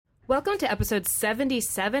Welcome to episode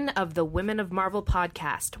 77 of the Women of Marvel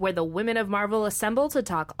podcast, where the women of Marvel assemble to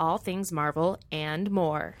talk all things Marvel and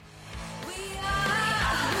more.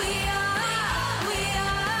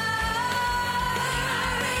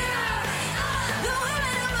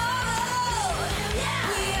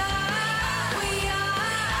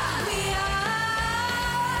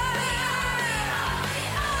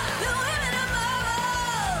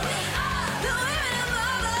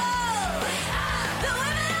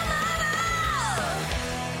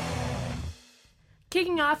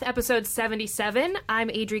 Kicking off episode 77, I'm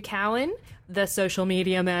Adri Cowan, the social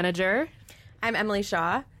media manager. I'm Emily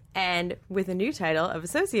Shaw, and with a new title of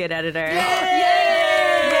associate editor. Yay! Yay!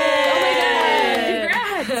 Oh my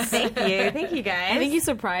God! Congrats! Thank you guys. I think you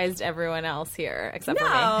surprised everyone else here, except for me.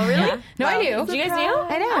 No, really? Yeah. No, I knew. Did you guys knew?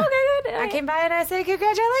 I know. Oh, okay, good. I came by and I said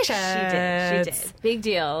congratulations. She did. Big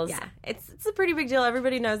deals. Yeah, it's a pretty big deal.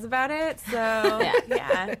 Everybody knows about it, so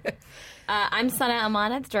yeah. I'm Sana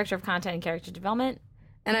Amanat, Director of Content and Character Development.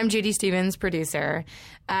 And I'm Judy Stevens, producer.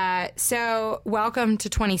 So welcome to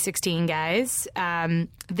 2016, guys.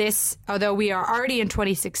 This, although we are already in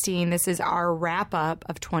 2016, this is our wrap-up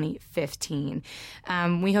of 2015.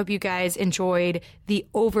 We hope you guys enjoyed the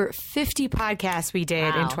over 50 podcasts we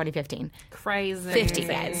did in 2015. Crazy. 50,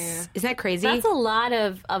 guys. Isn't that crazy? That's a lot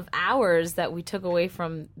of hours that we took away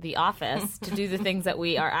from the office to do the things that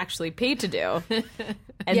we are actually paid to do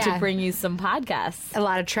and to bring you some podcasts. a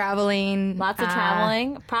lot of traveling. Lots of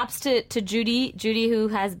traveling. Props to Judy, who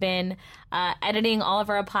has been editing all of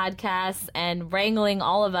our podcasts and wrangling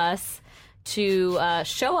all of us to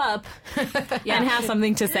show up and have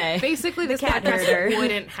something to say. Basically, this podcast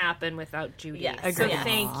wouldn't happen without Judy. Yes. So Agreed.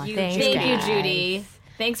 thank you, Thanks, Judy. Thank you, guys. Judy.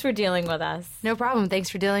 Thanks for dealing with us. No problem.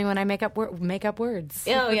 Thanks for dealing when I make up words.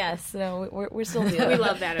 Oh, yes. No, we're still dealing. We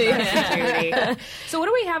love that about you, Judy. So what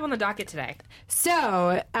do we have on the docket today?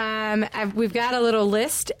 So we've got a little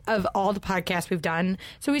list of all the podcasts we've done.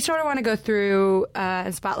 So we sort of want to go through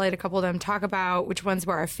and spotlight a couple of them, talk about which ones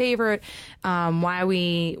were our favorite, why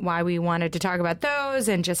we wanted to talk about those,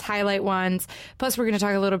 and just highlight ones. Plus, we're going to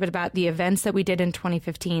talk a little bit about the events that we did in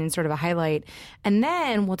 2015, sort of a highlight. And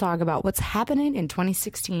then we'll talk about what's happening in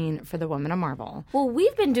 2016 for the Women of Marvel. Well,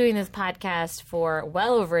 we've been doing this podcast for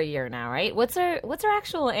well over a year now, right? What's our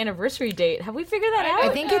actual anniversary date? Have we figured that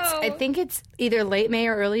out? I think it's either late May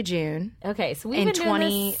or early June. Okay, so we've in been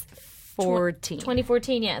doing this 2014.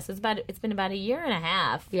 2014, yes. It's been about a year and a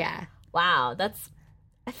half. Yeah. Wow,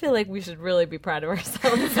 I feel like we should really be proud of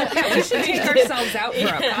ourselves. We should take ourselves out for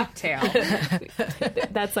a cocktail.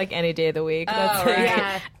 That's like any day of the week. Oh, That's right.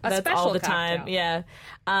 like, A that's special all the cocktail. time. Yeah.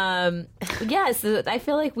 So I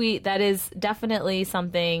feel like that is definitely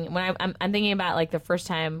something when I'm thinking about like the first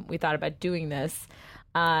time we thought about doing this,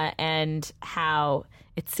 and how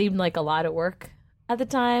it seemed like a lot of work at the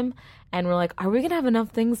time. And we're like, are we going to have enough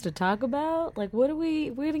things to talk about? Like, what are we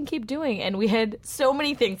going to keep doing? And we had so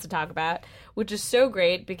many things to talk about, which is so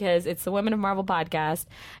great because it's the Women of Marvel podcast.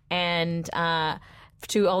 And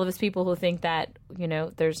to all of us people who think that, you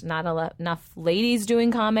know, there's not enough ladies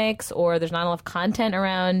doing comics or there's not enough content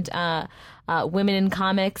around women in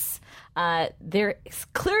comics, there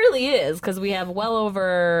clearly is, because we have well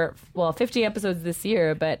over, 50 episodes this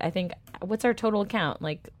year. But I think, what's our total count?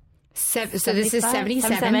 Like, So this is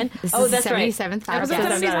 77. 77? This Oh, is that's the right. 77th Episode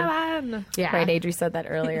podcast. 77. Yeah. right, Adri said that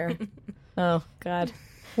earlier. Oh, God.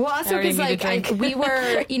 Well, also already because need a drink. we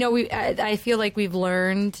were, I feel like we've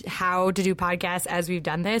learned how to do podcasts as we've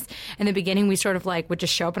done this. In the beginning, we sort of like would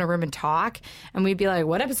just show up in a room and talk, and we'd be like,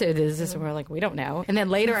 "What episode is this?" And we're like, "We don't know." And then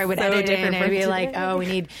later, I would So edit it, different and I'd from be like, today. "Oh, we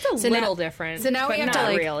need It's a little different, So now we but have to not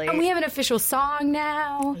like, really. and we have an official song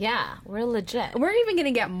now. Yeah, we're legit. We're even going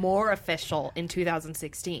to get more official in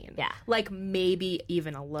 2016. Yeah. Like maybe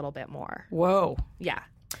even a little bit more. Whoa. Yeah.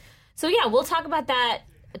 So, yeah, we'll talk about that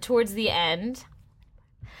towards the end.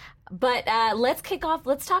 But let's kick off.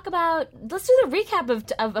 Let's do the recap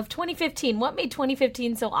of 2015. What made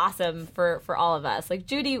 2015 so awesome for all of us? Like,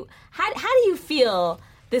 Judy, how do you feel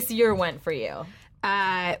this year went for you?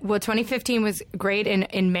 Well, 2015 was great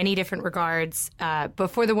in many different regards.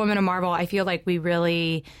 Before the Women of Marvel, I feel like we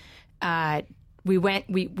really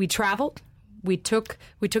we traveled. We took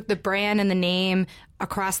the brand and the name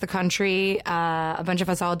across the country. A bunch of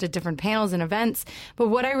us all did different panels and events. But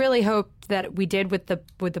what I really hope that we did with the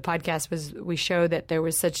podcast was we showed that there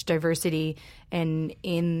was such diversity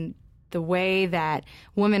in the way that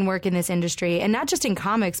women work in this industry, and not just in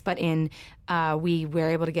comics, but in We were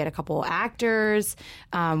able to get a couple actors.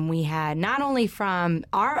 We had not only from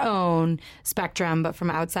our own spectrum, but from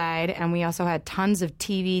outside. And we also had tons of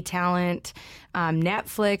TV talent,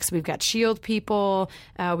 Netflix. We've got S.H.I.E.L.D. people.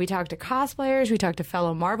 We talked to cosplayers. We talked to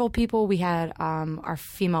fellow Marvel people. We had our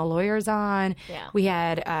female lawyers on. Yeah. We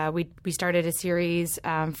had we started a series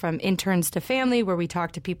from interns to family where we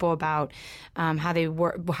talked to people about how they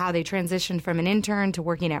transitioned from an intern to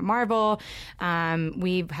working at Marvel.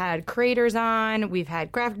 We've had creators on. We've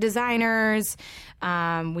had graphic designers.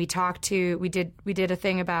 We did a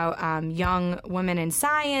thing about young women in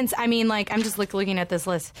science. I mean, like, I'm just looking at this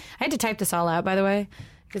list. I had to type this all out, by the way,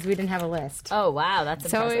 because we didn't have a list. Oh, wow. That's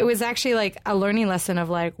so impressive. it was actually like a learning lesson of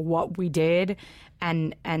like what we did.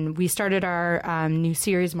 And we started our new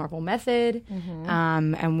series, Marvel Method,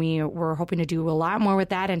 and we were hoping to do a lot more with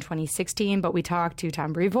that in 2016. But we talked to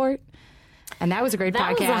Tom Brevoort, and that was a great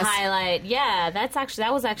podcast. That was a highlight. Yeah, that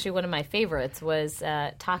was actually one of my favorites. Was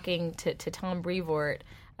talking to Tom Brevoort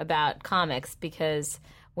about comics, because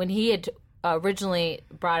when he had originally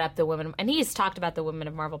brought up the women, and he's talked about the Women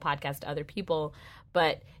of Marvel podcast to other people,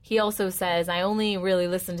 but he also says, I only really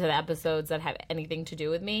listen to the episodes that have anything to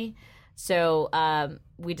do with me. So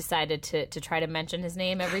we decided to try to mention his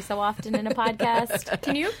name every so often in a podcast.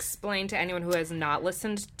 Can you explain to anyone who has not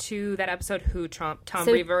listened to that episode who Tom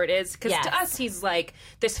Brevoort is? Because to us, he's like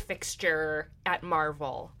this fixture at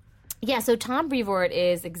Marvel. Yeah, so Tom Brevoort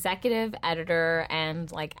is executive editor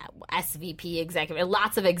and like SVP executive,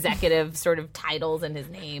 lots of executive sort of titles in his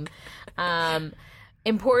name.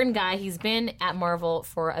 Important guy. He's been at Marvel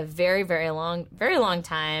for a very, very long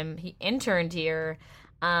time. He interned here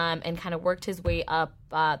and kind of worked his way up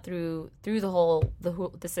through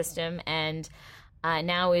the system, and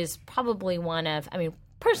now is probably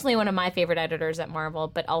personally one of my favorite editors at Marvel,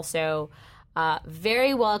 but also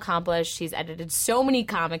very well accomplished. He's edited so many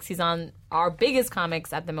comics. He's on our biggest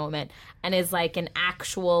comics at the moment, and is like an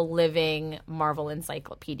actual living Marvel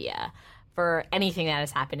encyclopedia for anything that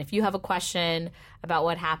has happened. If you have a question about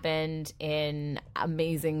what happened in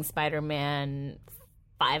Amazing Spider-Man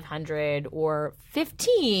 500 or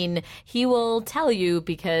 15, he will tell you,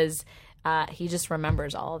 because he just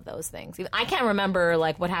remembers all of those things. I can't remember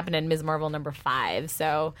like what happened in Ms. Marvel number 5,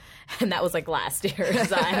 and that was like last year,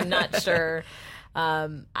 so I'm not sure.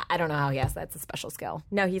 I don't know how he has that's a special skill.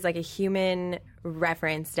 No, he's like a human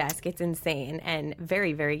reference desk. It's insane and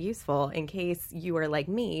very, very useful in case you are like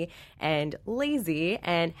me and lazy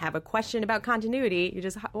and have a question about continuity. You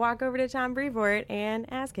just walk over to Tom Brevoort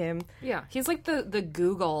and ask him. Yeah, he's like the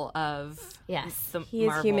Google of He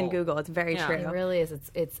Marvel. is human Google. It's very true. He really is.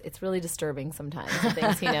 It's really disturbing sometimes, the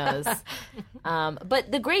things he knows.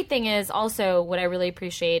 But the great thing is also what I really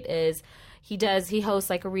appreciate is he hosts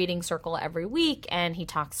like a reading circle every week, and he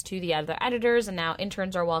talks to the other editors, and now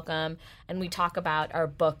interns are welcome, and we talk about our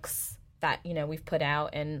books that, we've put out,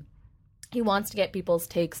 and he wants to get people's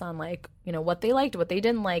takes on like, what they liked, what they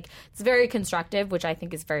didn't like. It's very constructive, which I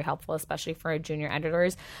think is very helpful, especially for our junior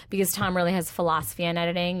editors, because Tom really has philosophy on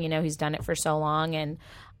editing. He's done it for so long, and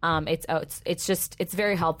it's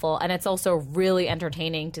very helpful, and it's also really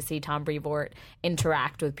entertaining to see Tom Brevoort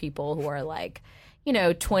interact with people who are like,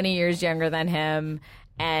 20 years younger than him,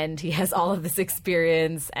 and he has all of this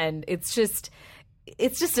experience, and it's just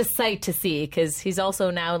a sight to see, because he's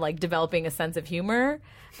also now like developing a sense of humor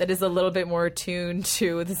that is a little bit more attuned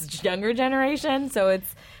to this younger generation. So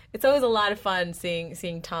it's always a lot of fun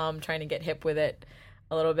seeing Tom trying to get hip with it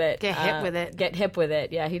a little bit. Get hip with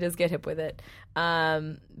it. Yeah, he does get hip with it.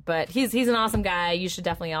 But he's an awesome guy. You should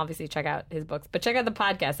definitely obviously check out his books, but check out the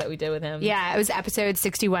podcast that we did with him. Yeah, it was episode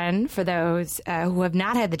 61 for those who have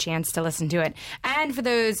not had the chance to listen to it. And for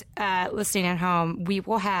those listening at home, we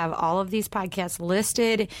will have all of these podcasts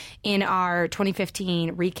listed in our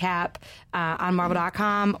 2015 recap on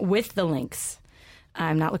Marvel.com with the links.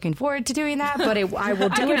 I'm not looking forward to doing that, but I will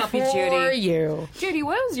do it for you. Judy,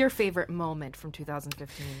 what was your favorite moment from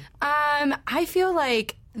 2015? I feel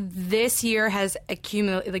like this year has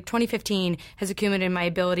accumulated, like 2015 has accumulated my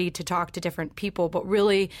ability to talk to different people, but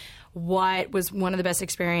really what was one of the best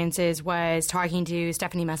experiences was talking to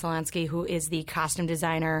Stephanie Mesolansky, who is the costume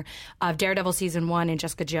designer of Daredevil Season 1 and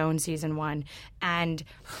Jessica Jones Season 1. And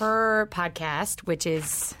her podcast, which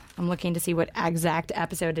is, I'm looking to see what exact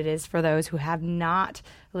episode it is for those who have not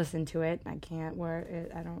listened to it. Where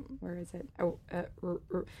is it? Oh,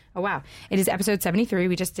 wow. It is episode 73.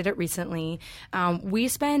 We just did it recently. We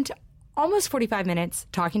spent almost 45 minutes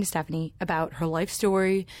talking to Stephanie about her life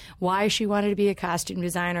story, why she wanted to be a costume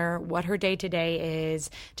designer, what her day-to-day is,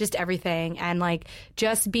 just everything. And, like,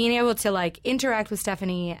 just being able to, like, interact with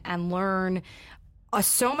Stephanie and learn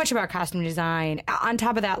so much about costume design. On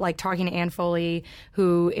top of that, like talking to Anne Foley,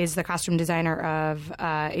 who is the costume designer of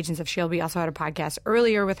Agents of S.H.I.E.L.D. We also had a podcast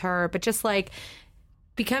earlier with her. But just like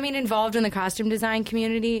becoming involved in the costume design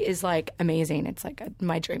community is like amazing. It's like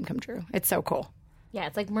my dream come true. It's so cool. Yeah,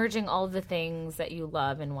 it's like merging all of the things that you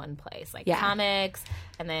love in one place, like comics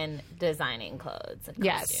and then designing clothes and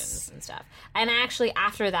costumes and stuff. And actually,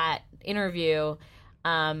 after that interview,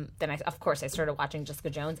 then I started watching Jessica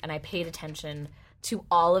Jones, and I paid attention to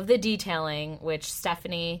all of the detailing, which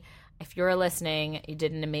Stephanie, if you're listening, you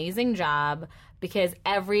did an amazing job, because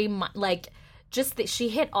she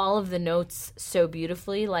hit all of the notes so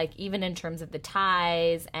beautifully, like even in terms of the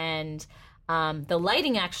ties, and the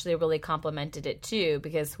lighting actually really complemented it too,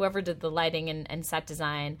 because whoever did the lighting and set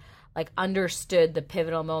design like understood the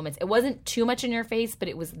pivotal moments. It wasn't too much in your face, but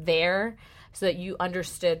it was there so that you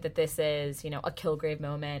understood that this is, a Kilgrave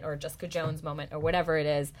moment or a Jessica Jones moment or whatever it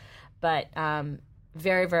is. But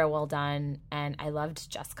very, very well done. And I loved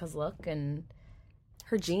Jessica's look and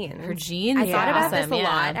her jeans. I thought about this a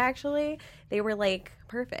lot, actually. They were like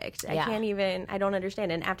perfect. Yeah. I don't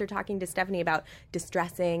understand. And after talking to Stephanie about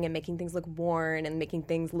distressing and making things look worn and making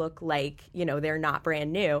things look like, they're not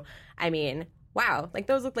brand new, I mean, wow. Like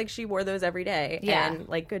those look like she wore those every day. Yeah. And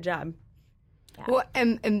like, good job. Yeah. Well,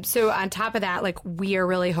 and so on top of that, like we are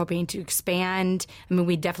really hoping to expand. I mean,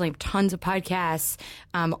 we definitely have tons of podcasts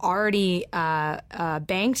already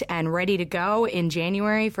banked and ready to go in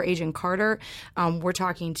January for Agent Carter. We're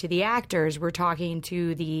talking to the actors. We're talking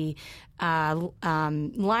to the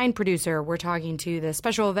line producer. We're talking to the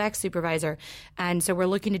special effects supervisor. And so we're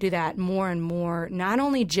looking to do that more and more, not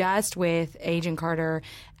only just with Agent Carter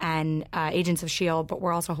and Agents of S.H.I.E.L.D., but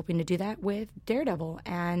we're also hoping to do that with Daredevil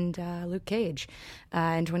and Luke Cage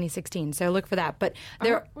in 2016. So look for that. But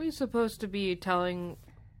Are we supposed to be talking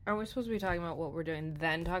about what we're doing,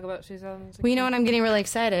 then talk about 2016? Well, you know what? I'm getting really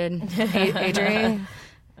excited, Adrienne.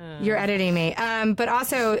 You're editing me. But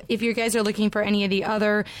also, if you guys are looking for any of the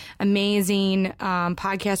other amazing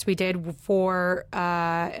podcasts we did for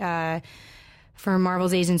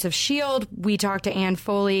Marvel's Agents of S.H.I.E.L.D., we talked to Anne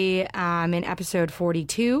Foley in episode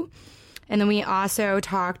 42. And then we also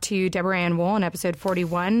talked to Deborah Ann Wool in episode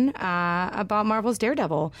 41 about Marvel's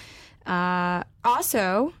Daredevil.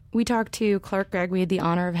 Also, we talked to Clark Gregg. We had the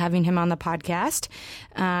honor of having him on the podcast,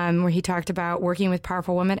 where he talked about working with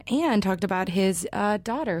powerful women and talked about his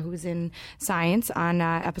daughter, who's in science, on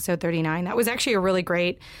episode 39. That was actually a really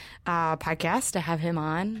great podcast to have him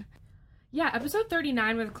on. Yeah, episode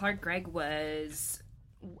 39 with Clark Gregg was,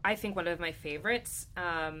 I think, one of my favorites.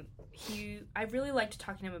 I really liked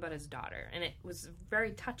talking to him about his daughter, and it was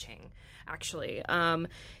very touching, actually.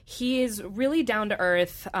 He is really down to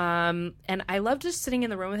earth, and I loved just sitting in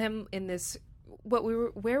the room with him in this.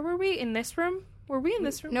 Where were we in this room? Were we in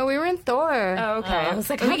this room? No, we were in Thor. Oh, okay. I was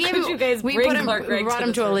like, how could you guys bring Clark Gregg? We brought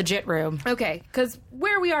him to a legit room. Okay, because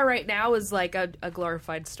where we are right now is like a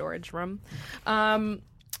glorified storage room.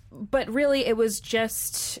 But really, it was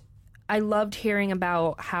just, I loved hearing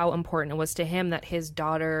about how important it was to him that his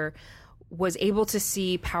daughter was able to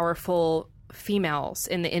see powerful females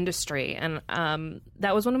in the industry. And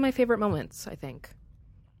that was one of my favorite moments, I think.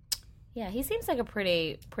 Yeah, he seems like a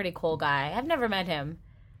pretty cool guy. I've never met him,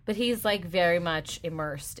 but he's like very much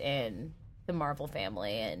immersed in the Marvel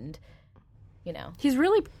family, and he's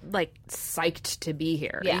really like psyched to be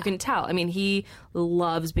here. Yeah. You can tell. I mean, he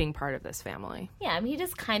loves being part of this family. Yeah, I mean, he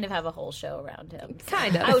just kind of have a whole show around him. So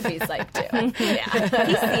kind of. I would be psyched too. Yeah.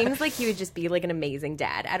 He seems like he would just be like an amazing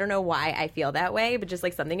dad. I don't know why I feel that way, but just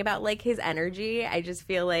like something about like his energy, I just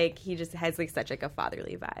feel like he just has like such like a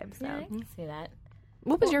fatherly vibe. So Yeah, I can see that.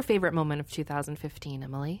 What was your favorite moment of 2015,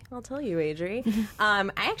 Emily? I'll tell you, Adri.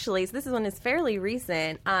 So this one is fairly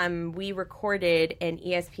recent. We recorded an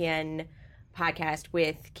ESPN podcast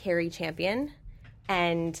with Carrie Champion,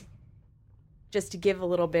 and just to give a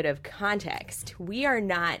little bit of context, we are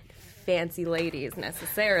not fancy ladies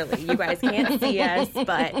necessarily. You guys can't see us,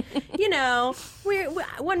 but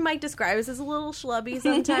one might describe us as a little schlubby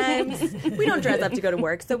sometimes. We don't dress up to go to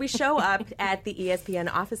work, so we show up at the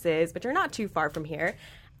ESPN offices, which are not too far from here.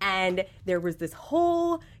 And there was this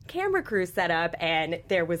whole camera crew set up, and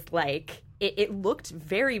there was like it looked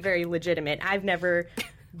very, very legitimate. I've never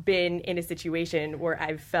been in a situation where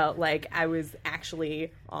I've felt like I was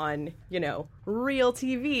actually on, real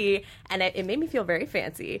TV, and it made me feel very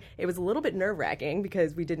fancy. It was a little bit nerve-wracking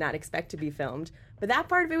because we did not expect to be filmed, but that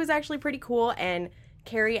part of it was actually pretty cool, and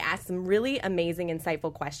Carrie asked some really amazing,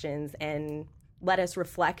 insightful questions and let us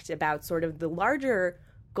reflect about sort of the larger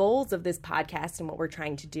goals of this podcast and what we're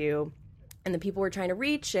trying to do and the people we're trying to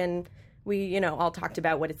reach, and we, all talked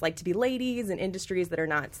about what it's like to be ladies in industries that are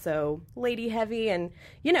not so lady heavy. And,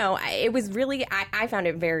 it was really, I found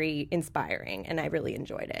it very inspiring and I really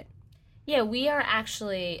enjoyed it. Yeah, we are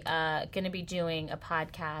actually going to be doing a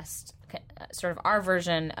podcast, sort of our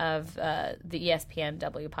version of the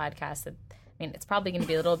ESPNW podcast. It's probably going to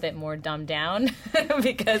be a little bit more dumbed down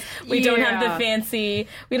because we don't have the fancy,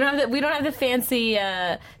 we don't have the fancy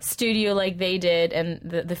studio like they did, and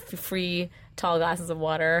the free tall glasses of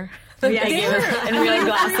water. Yeah, they gave us, and real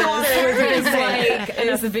glasses. It was like an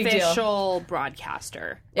It was a big deal. official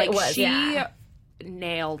broadcaster. It was, she yeah.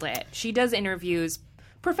 nailed it. She does interviews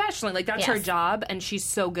professionally. Like, that's her Yes. job, and she's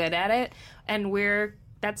so good at it. And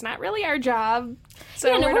that's not really our job. So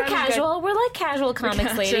Yeah, no, we're not as good. casual. We're like casual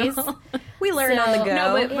comics ladies. We learn on the go.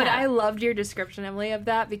 No, but Yeah. I loved your description, Emily, of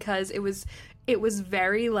that because it was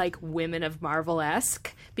very like Women of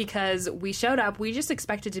Marvel-esque because we showed up, we just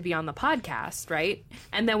expected to be on the podcast, right?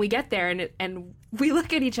 And then we get there and we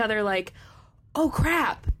look at each other like, oh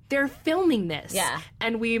crap, they're filming this. Yeah.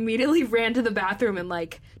 And we immediately ran to the bathroom and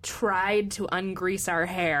like tried to ungrease our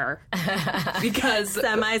hair because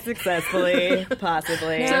Semi-successfully,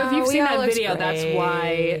 possibly. so if you've we seen all that looks video, that's great.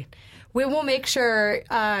 why. We will make sure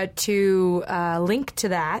to link to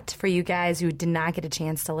that for you guys who did not get a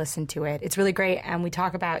chance to listen to it. It's really great, and we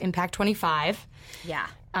talk about Impact 25,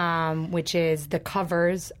 which is the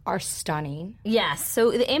covers are stunning. Yes.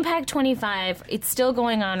 So the Impact 25, it's still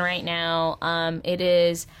going on right now. It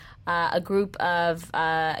is a group of,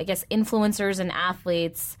 I guess, influencers and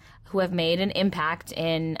athletes who have made an impact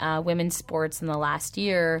in women's sports in the last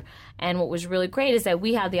year. And what was really great is that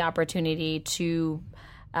we had the opportunity to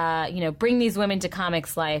bring these women to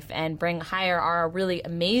comics life and hire our really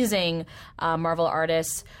amazing Marvel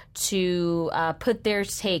artists to put their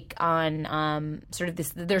take on sort of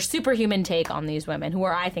their superhuman take on these women who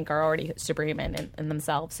I think are already superhuman in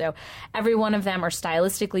themselves. So every one of them are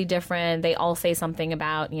stylistically different. They all say something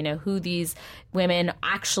about who these women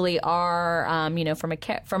actually are,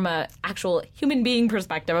 from a actual human being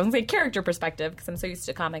perspective. I was going to say character perspective because I'm so used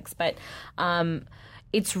to comics, but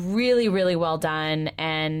it's really, really well done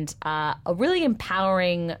and a really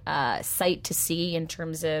empowering sight to see in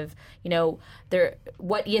terms of,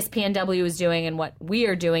 what ESPNW is doing and what we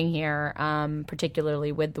are doing here,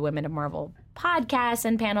 particularly with the Women of Marvel podcasts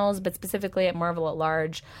and panels, but specifically at Marvel at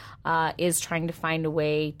large, is trying to find a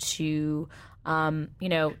way to,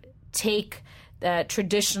 take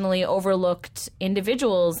traditionally overlooked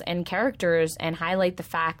individuals and characters and highlight the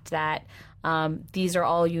fact that these are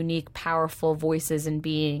all unique, powerful voices and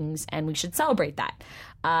beings, and we should celebrate that.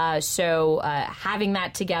 So having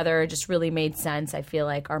that together just really made sense. I feel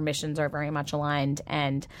like our missions are very much aligned,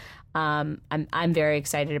 and I'm very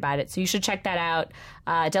excited about it. So you should check that out,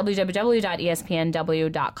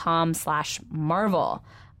 www.espnw.com/Marvel.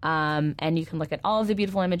 And you can look at all of the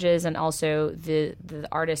beautiful images and also the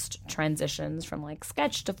artist transitions from like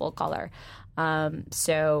sketch to full color.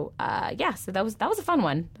 So that was a fun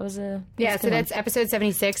one. So that's episode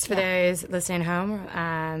 76 for those listening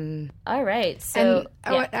home. All right. So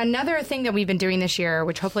another thing that we've been doing this year,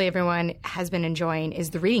 which hopefully everyone has been enjoying, is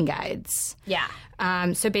the reading guides. Yeah.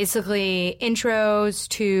 So basically intros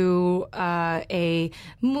to a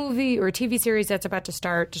movie or TV series that's about to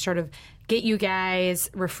start to sort of get you guys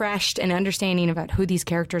refreshed and understanding about who these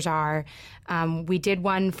characters are. We did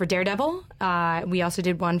one for Daredevil. We also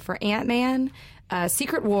did one for Ant-Man.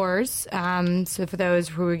 Secret Wars, so for those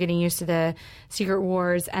who are getting used to the Secret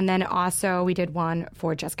Wars. And then also we did one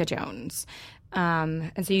for Jessica Jones.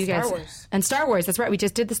 And so you guys... Wars. And Star Wars, that's right. We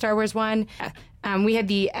just did the Star Wars one. We had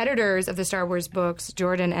the editors of the Star Wars books,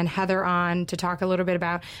 Jordan and Heather, on to talk a little bit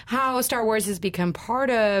about how Star Wars has become part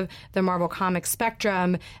of the Marvel Comics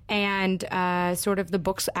spectrum and sort of the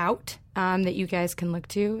books out that you guys can look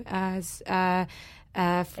to as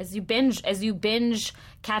you binge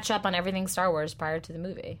catch up on everything Star Wars prior to the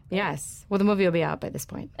movie. Yes. Well, the movie will be out by this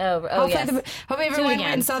point. Hopefully, yes. Hopefully everyone went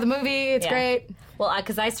and saw the movie. It's great. Well,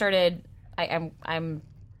 because I started... I'm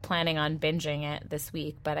planning on binging it this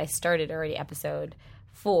week, but I started already episode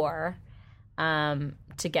 4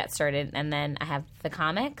 to get started, and then I have the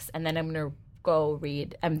comics, and then I'm going to go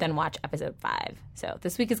read and then watch episode 5. So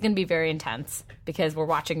this week is going to be very intense because we're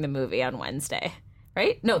watching the movie on Wednesday.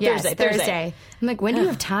 Right? No, yes, Thursday. I'm like, when do you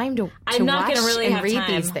have time to I'm not watch gonna really and have read time.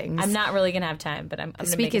 these things? I'm not really going to have time, but I'm going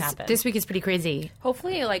to make it happen. This week is pretty crazy.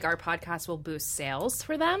 Hopefully, like, our podcast will boost sales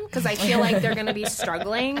for them because I feel like they're going to be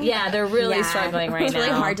struggling. Yeah, they're really struggling right It's now.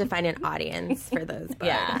 really hard to find an audience for those books.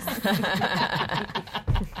 Yeah.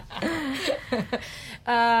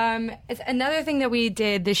 Another thing that we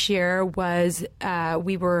did this year was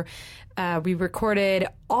we recorded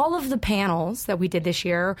all of the panels that we did this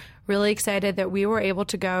year. Really excited that we were able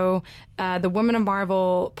to go. The Women of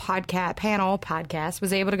Marvel podcast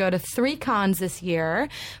was able to go to 3 cons this year.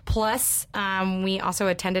 Plus, we also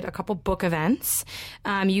attended a couple book events.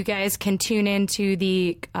 You guys can tune into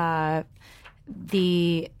the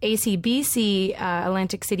ACBC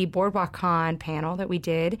Atlantic City Boardwalk Con panel that we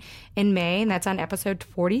did in May, and that's on episode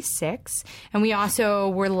 46. And we also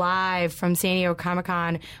were live from San Diego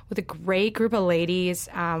Comic-Con with a great group of ladies,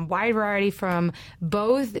 wide variety from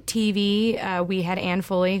both TV. We had Anne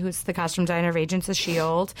Foley, who's the costume designer of Agents of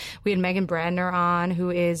S.H.I.E.L.D. We had Megan Bradner on,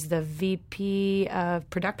 who is the VP of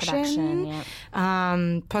production. Yep.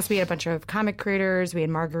 Plus, we had a bunch of comic creators. We had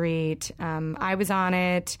Marguerite. I was on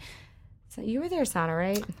it. So you were there, Sana,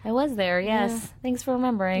 right? I was there, yes. Yeah. Thanks for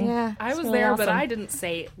remembering. Yeah. I was really there, awesome. but I didn't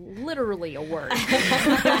say literally a word.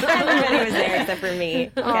 Everybody was there except for me,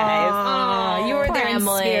 guys. You were Poor there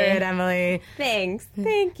Emily. in spirit, Emily. Thanks.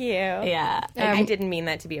 Thank you. Yeah. I didn't mean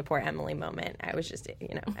that to be a poor Emily moment. I was just,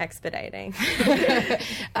 expediting.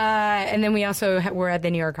 And then we also were at the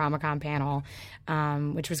New York Comic Con panel,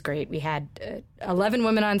 which was great. We had 11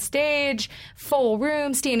 women on stage, full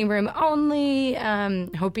room, standing room only,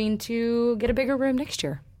 hoping to get a bigger room next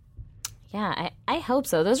year. Yeah, I hope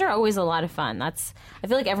so. Those are always a lot of fun. I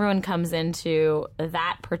feel like everyone comes into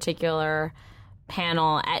that particular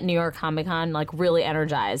panel at New York Comic Con like really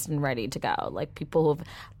energized and ready to go. Like people who've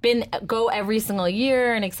go every single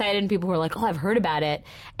year and excited, and people who are like, oh, I've heard about it.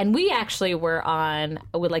 And we actually would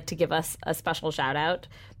like to give us a special shout out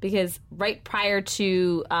because right prior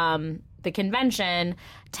to the convention,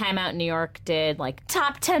 Time Out New York did like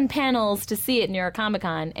top 10 panels to see at New York Comic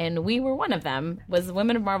Con, and we were one of them. Was the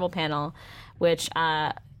Women of Marvel panel, which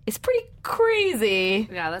is pretty crazy.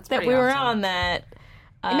 Yeah, that's that pretty we were awesome. on that.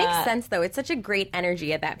 It makes sense, though. It's such a great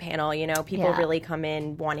energy at that panel. People Yeah. really come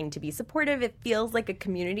in wanting to be supportive. It feels like a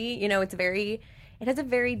community. It has a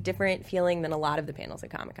very different feeling than a lot of the panels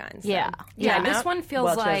at Comic-Con. So, Yeah. Yeah, Time this Out, one feels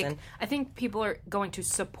well like chosen. I think people are going to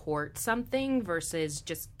support something versus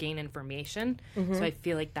just gain information. So I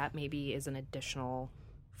feel like that maybe is an additional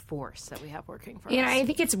force that we have working for us. I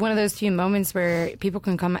think it's one of those few moments where people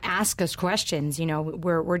can come ask us questions.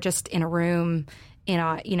 We're just in a room,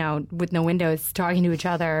 with no windows, talking to each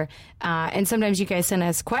other. And sometimes you guys send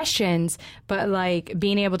us questions, but like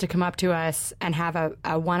being able to come up to us and have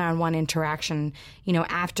a one-on-one interaction,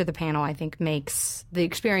 after the panel, I think makes the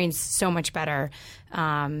experience so much better.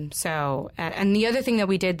 And the other thing that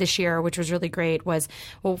we did this year, which was really great, was,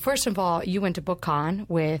 well, first of all, you went to BookCon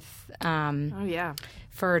with, oh yeah.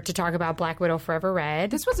 to talk about Black Widow Forever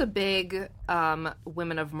Read. This was a big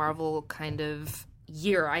Women of Marvel kind of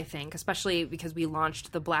year, I think, especially because we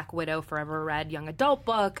launched the Black Widow Forever Read young adult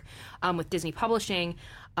book with Disney Publishing.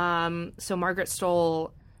 So Margaret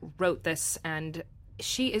Stoll wrote this, and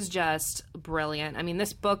she is just brilliant. I mean,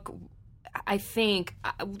 this book, I think,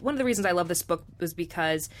 one of the reasons I love this book was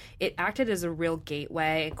because it acted as a real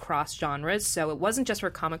gateway across genres. So it wasn't just for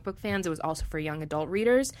comic book fans, it was also for young adult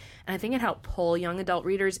readers. And I think it helped pull young adult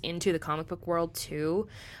readers into the comic book world too.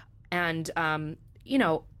 And,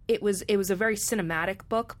 it was a very cinematic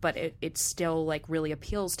book, but it still like really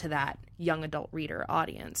appeals to that young adult reader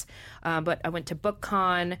audience. But I went to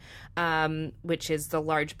BookCon, which is the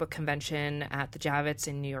large book convention at the Javits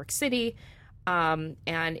in New York City. And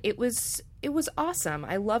it was awesome.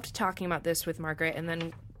 I loved talking about this with Margaret, and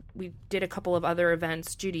then we did a couple of other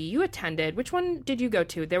events. Judy, you attended. Which one did you go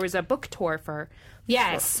to? There was a book tour for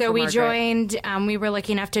Yes, so we Margaret. joined, we were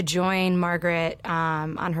lucky enough to join Margaret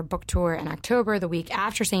on her book tour in October, the week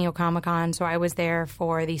after San Diego Comic-Con. So I was there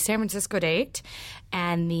for the San Francisco date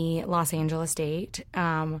and the Los Angeles date,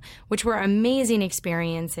 which were amazing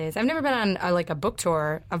experiences. I've never been on a book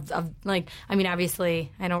tour of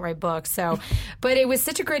obviously I don't write books, so, but it was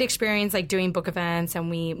such a great experience, like doing book events, and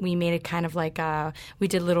we made it kind of like we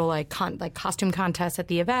did little costume contests at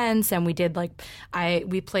the events, and we did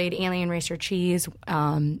we played Alien Racer Cheese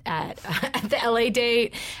at the LA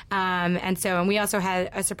date, and we also had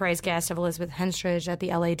a surprise guest of Elizabeth Henstridge at the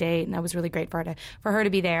LA date, and that was really great for her to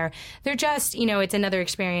be there. They're just, it's another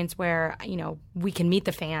experience where we can meet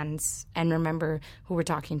the fans and remember who we're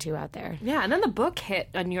talking to out there. Yeah, and then the book hit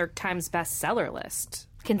a New York Times bestseller list.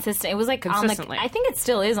 Consistent. It was like Consistently. I think it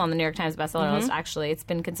still is on the New York Times bestseller list. Actually, it's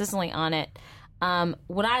been consistently on it.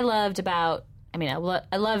 What I loved about,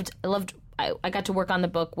 I got to work on the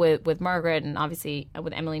book with Margaret and obviously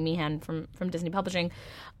with Emily Meehan from Disney Publishing.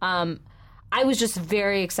 I was just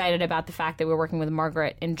very excited about the fact that we're working with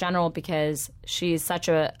Margaret in general because she's such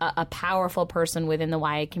a powerful person within the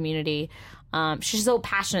YA community. She's so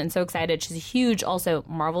passionate and so excited. She's a huge also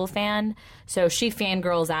Marvel fan, so she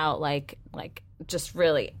fangirls out like just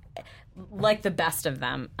really like the best of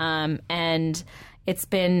them. And it's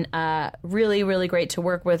been really, really great to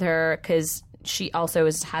work with her because she also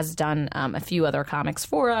has done a few other comics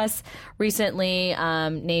for us recently,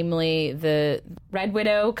 namely the Red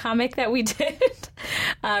Widow comic that we did.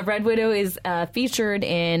 Red Widow is featured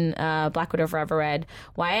in Black Widow Forever Red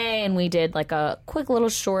YA, and we did like a quick little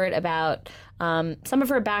short about some of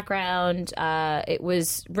her background. It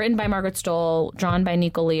was written by Margaret Stoll, drawn by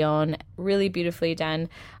Nico Leone, really beautifully done.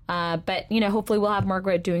 But, hopefully we'll have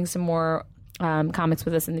Margaret doing some more comics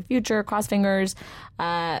with us in the future, cross fingers.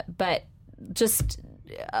 But just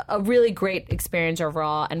a really great experience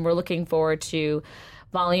overall, and we're looking forward to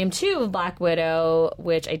Volume 2 of Black Widow,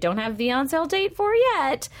 which I don't have the on-sale date for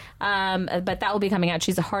yet, but that will be coming out.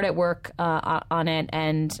 She's hard at work on it,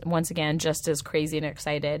 and once again, just as crazy and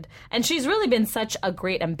excited. And she's really been such a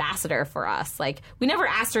great ambassador for us. Like, we never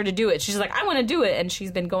asked her to do it. She's like, I want to do it, and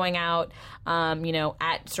she's been going out,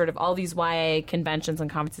 at sort of all these YA conventions and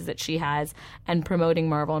conferences that she has, and promoting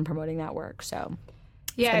Marvel and promoting that work, so...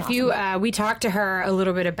 Yeah, if you we talked to her a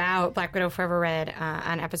little bit about Black Widow Forever Red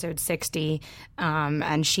on episode 60,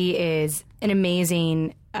 and she is an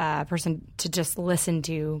amazing person to just listen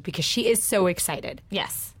to because she is so excited.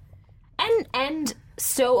 Yes, and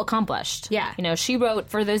so accomplished. Yeah, she wrote.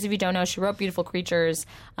 For those of you who don't know, she wrote Beautiful Creatures,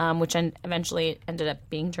 which eventually ended up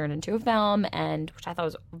being turned into a film, and which I thought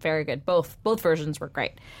was very good. Both versions were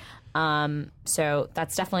great. So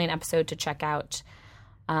that's definitely an episode to check out.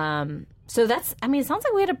 So that's, it sounds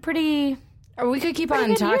like we had a pretty... Or we could keep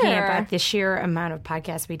on talking about the sheer amount of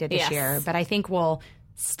podcasts we did this year, but I think we'll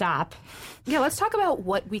stop. Yeah, let's talk about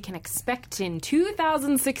what we can expect in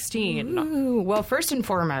 2016. Ooh, well, first and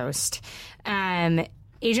foremost,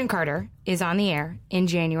 Agent Carter is on the air in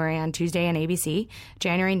January on Tuesday on ABC,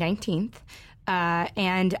 January 19th.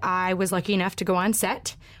 And I was lucky enough to go on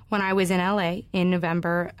set when I was in LA in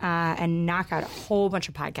November and knock out a whole bunch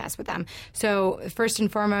of podcasts with them. So first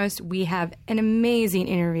and foremost, we have an amazing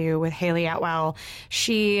interview with Haley Atwell.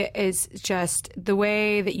 She is just, the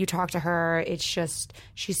way that you talk to her, it's just,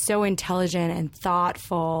 she's so intelligent and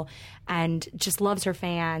thoughtful and just loves her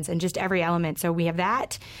fans and just every element. So we have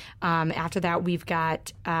that. After that, we've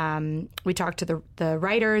got, we talked to the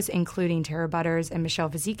writers, including Tara Butters and Michelle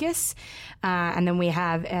Vazikis. And then we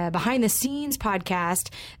have a behind the scenes podcast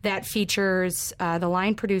that features the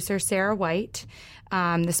line producer, Sarah White,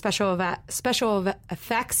 the special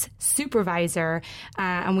effects supervisor.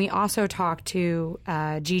 And we also talked to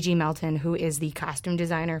Gigi Melton, who is the costume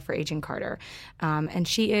designer for Agent Carter. And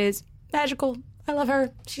she is magical. I love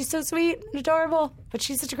her. She's so sweet and adorable, but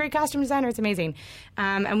she's such a great costume designer. It's amazing.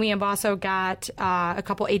 And we have also got a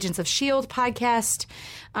couple Agents of S.H.I.E.L.D. podcast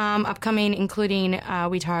upcoming, including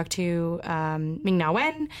we talked to Ming-Na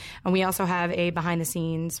Wen, and we also have a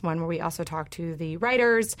behind-the-scenes one where we also talk to the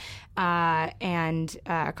writers and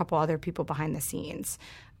a couple other people behind the scenes.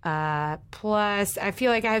 Plus, I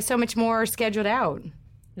feel like I have so much more scheduled out.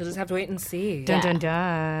 You'll just have to wait and see. Dun, dun,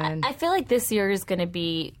 dun. I feel like this year is going to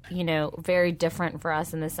be, very different for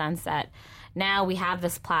us in the sense that now we have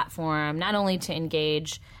this platform not only to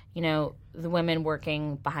engage, the women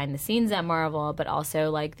working behind the scenes at Marvel, but also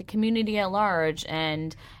like the community at large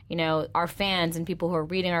and, our fans and people who are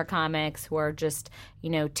reading our comics, who are just,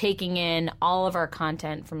 taking in all of our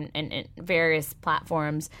content from in various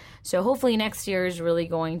platforms. So hopefully next year is really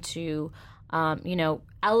going to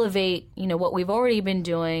elevate, what we've already been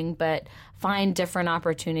doing, but find different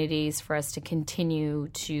opportunities for us to continue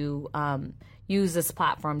to use this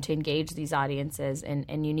platform to engage these audiences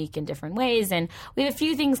in unique and different ways. And we have a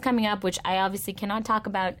few things coming up, which I obviously cannot talk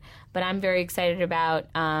about, but I'm very excited about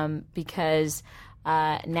because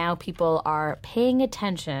now people are paying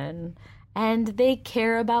attention and they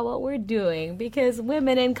care about what we're doing because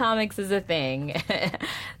women in comics is a thing.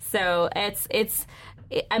 So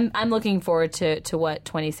I'm looking forward to what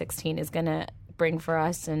 2016 is going to bring for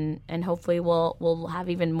us, and hopefully we'll have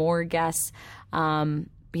even more guests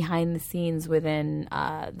behind the scenes within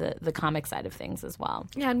the comic side of things as well.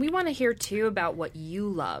 Yeah, and we want to hear too about what you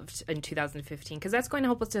loved in 2015 because that's going to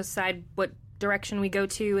help us decide what direction we go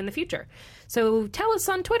to in the future. So tell us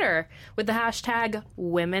on Twitter with the hashtag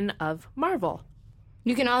Women of Marvel.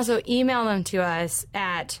 You can also email them to us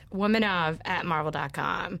at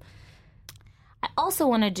womenof@marvel.com. I also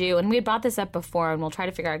want to do, and we had brought this up before, and we'll try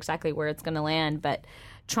to figure out exactly where it's going to land, but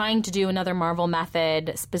trying to do another Marvel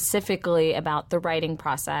method specifically about the writing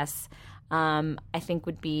process I think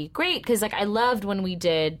would be great because like I loved when we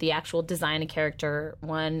did the actual design a character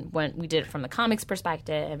one when we did it from the comics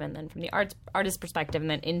perspective and then from the artist perspective and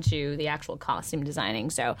then into the actual costume designing.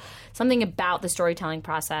 So something about the storytelling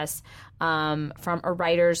process from a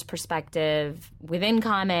writer's perspective within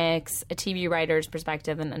comics, a TV writer's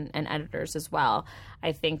perspective, and editors as well,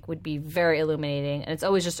 I think would be very illuminating. And it's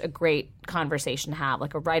always just a great conversation to have,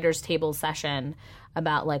 like a writer's table session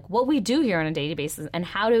about like what we do here on a daily basis and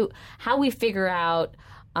how we figure out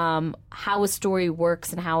how a story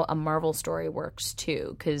works and how a Marvel story works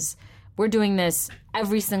too. Because we're doing this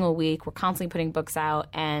every single week. We're constantly putting books out,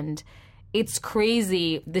 and it's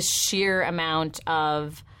crazy the sheer amount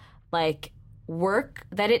of like work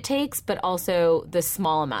that it takes, but also the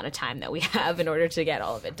small amount of time that we have in order to get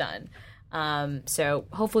all of it done. So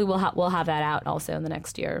hopefully we'll have that out also in the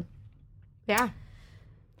next year. Yeah.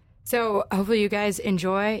 So hopefully you guys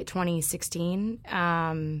enjoy 2016.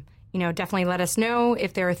 Definitely let us know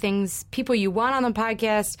if there are people you want on the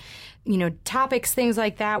podcast, topics, things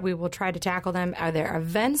like that. We will try to tackle them. Are there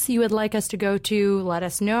events you would like us to go to? Let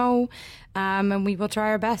us know. And we will try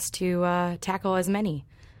our best to tackle as many.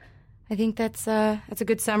 I think that's a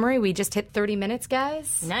good summary. We just hit 30 minutes,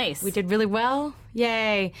 guys. Nice. We did really well.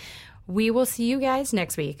 Yay. We will see you guys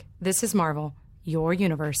next week. This is Marvel, your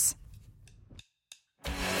universe.